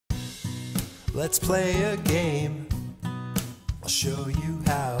Let's play a game, I'll show you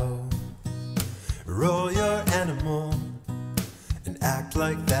how. Roll your animal and act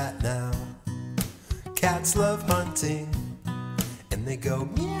like that now. Cats love hunting and they go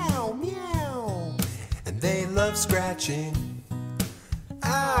meow, meow. And they love scratching,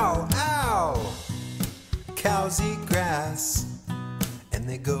 ow, ow. Cows eat grass and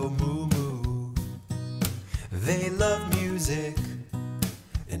they go moo, moo. They love music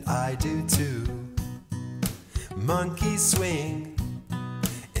and I do too. Monkeys swing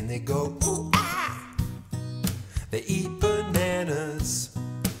and they go ooh, ah. They eat bananas,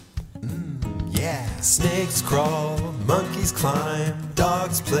 yeah. Snakes crawl, monkeys climb,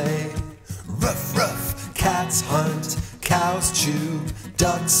 dogs play, ruff, ruff. Cats hunt, cows chew,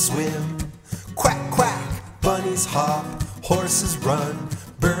 ducks swim, quack, quack. Bunnies hop, horses run,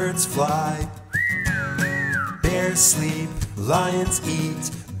 birds fly. Bears sleep, lions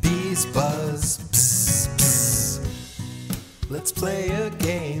eat, bees buzz, psst, psst. Let's play a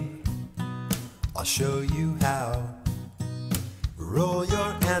game, I'll show you how. Roll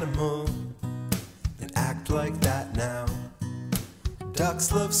your animal and act like that now.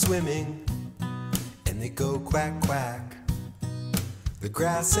 Ducks love swimming and they go quack, quack. The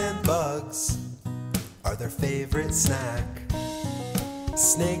grass and bugs are their favorite snack.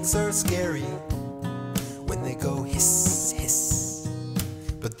 Snakes are scary when they go hiss, hiss.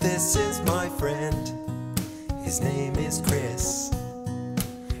 But this is my friend, his name is Chris.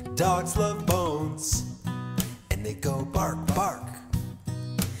 Dogs love bones and they go bark, bark.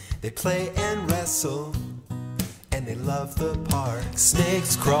 They play and wrestle and they love the park.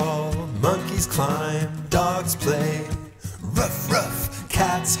 Snakes crawl, monkeys climb, dogs play, ruff, ruff.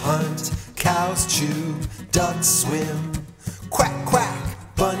 Cats hunt, cows chew, ducks swim, quack, quack.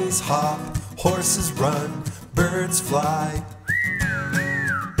 Bunnies hop, horses run, birds fly.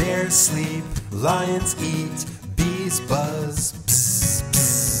 Bears sleep, lions eat, bees buzz, psst,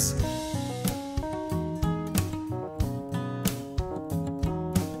 psst.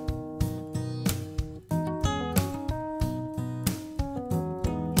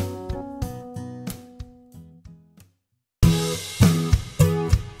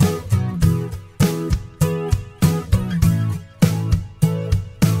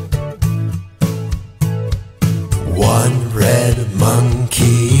 One red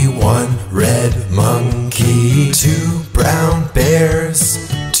monkey, one red monkey. Two brown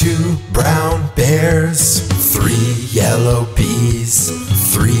bears, two brown bears. Three yellow bees,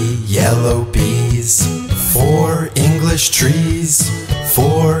 three yellow bees. Four English trees,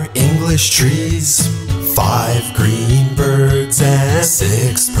 four English trees. Five green birds and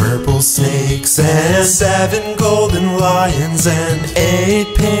six purple snakes and seven golden lions and eight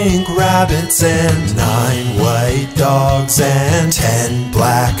pink rabbits and nine white dogs and 10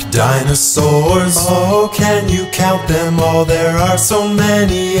 black dinosaurs. Oh, can you count them all? There are so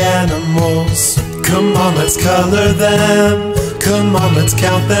many animals. Come on, let's color them. Come on, let's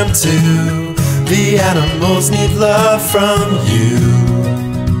count them too. The animals need love from you.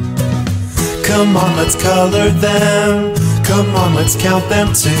 Come on, let's color them. Come on, let's count them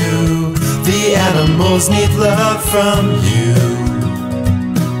too. The animals need love from you.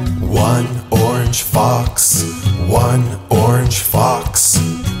 One orange fox, one orange fox.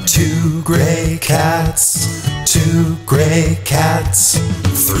 Two gray cats, two gray cats.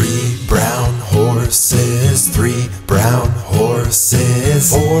 Three brown horses, three brown horses.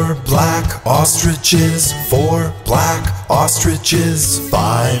 Four black ostriches, four black ostriches.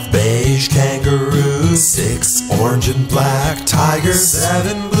 Five beige kangaroos, six orange and black tigers.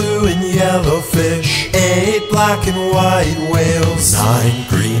 Seven blue and yellow fish, eight black and white whales. Nine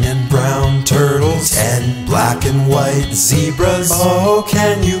green and brown turtles, 10 black and white zebras. Oh,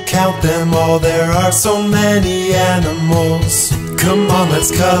 can you count them all? There are so many animals. Come on,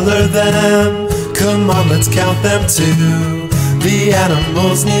 let's color them. Come on, let's count them too. The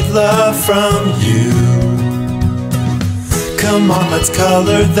animals need love from you. Come on, let's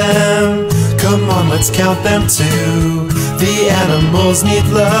color them. Come on, let's count them too. The animals need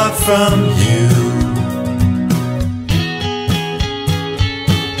love from you.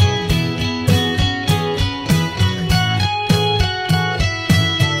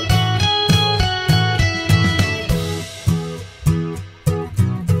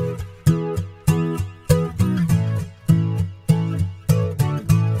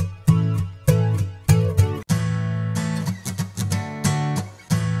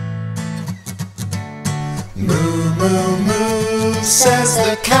 Moo, moo, moo, says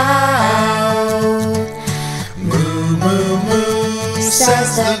the cow. Moo, moo, moo,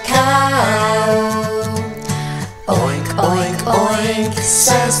 says the cow. Oink, oink, oink,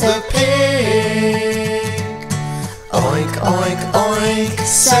 says the pig. pig,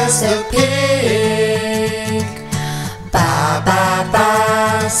 says the pig. Ba ba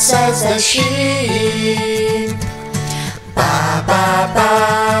ba, says the sheep. Ba ba ba,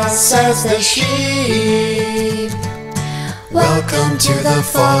 says the sheep. Welcome to the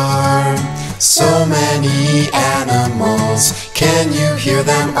farm, so many animals, can you hear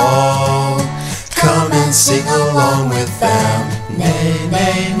them all? Come and sing along with them. Neigh,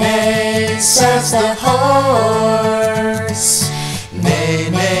 neigh, neigh, says the horse. Neigh,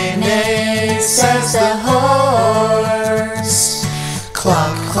 neigh, neigh, says the horse.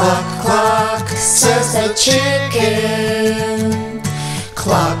 Cluck, cluck, cluck, says the chicken.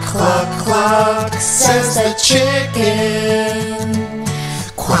 Cluck, cluck, cluck, says the chicken.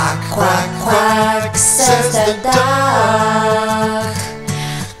 Quack, quack, quack, says the duck.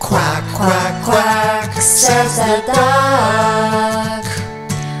 Quack, quack, quack, says the duck.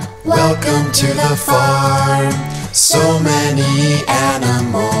 Welcome to the farm, so many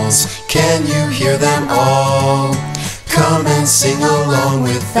animals, can you hear them all? Come and sing along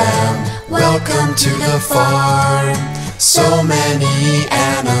with them. Welcome to the farm, so many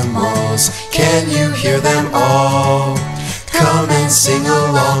animals, can you hear them all? Come and sing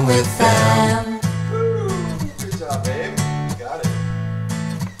along with them. Good job, babe. Got it.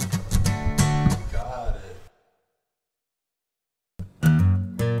 Got it.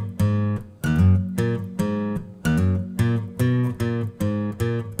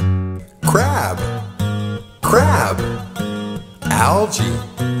 Crab. Crab. Algae.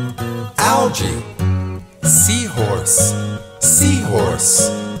 Algae. Seahorse. Seahorse.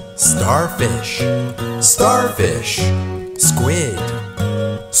 Starfish. Starfish. Squid.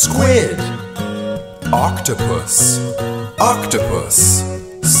 Squid. Octopus. Octopus.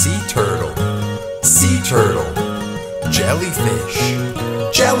 Sea turtle. Sea turtle. Jellyfish.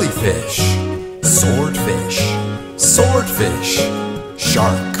 Jellyfish. Swordfish. Swordfish.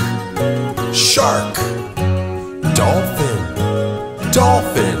 Shark. Shark. Dolphin.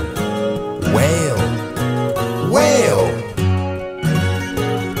 Dolphin. Whale. Whale.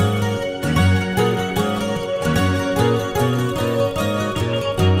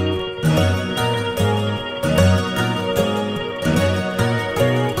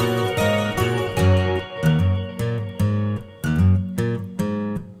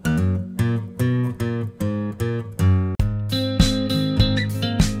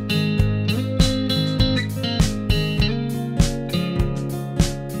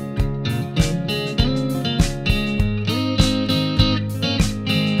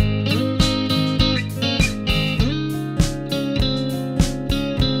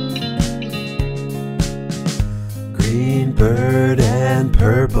 Green bird and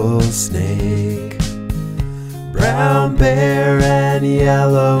purple snake, brown bear and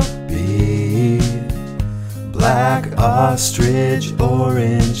yellow bee, black ostrich,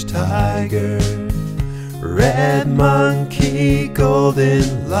 orange tiger, red monkey,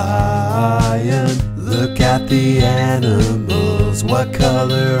 golden lion. Look at the animals, what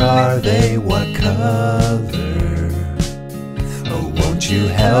color are they, what color? Oh, won't you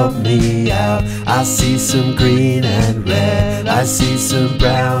help me out? I see some green and red, I see some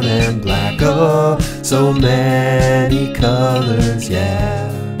brown and black. Oh, so many colors,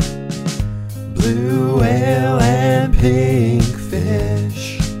 yeah. Blue whale and pink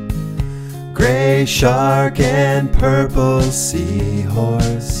fish, gray shark and purple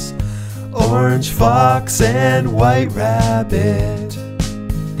seahorse, orange fox and white rabbit,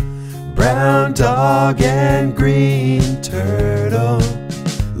 brown dog and green turtle.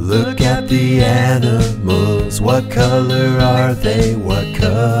 Look at the animals, what color are they, what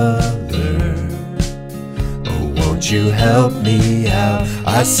color? Oh, won't you help me out?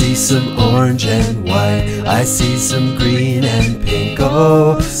 I see some orange and white, I see some green and pink.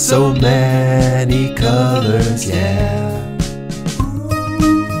 Oh, so many colors, yeah.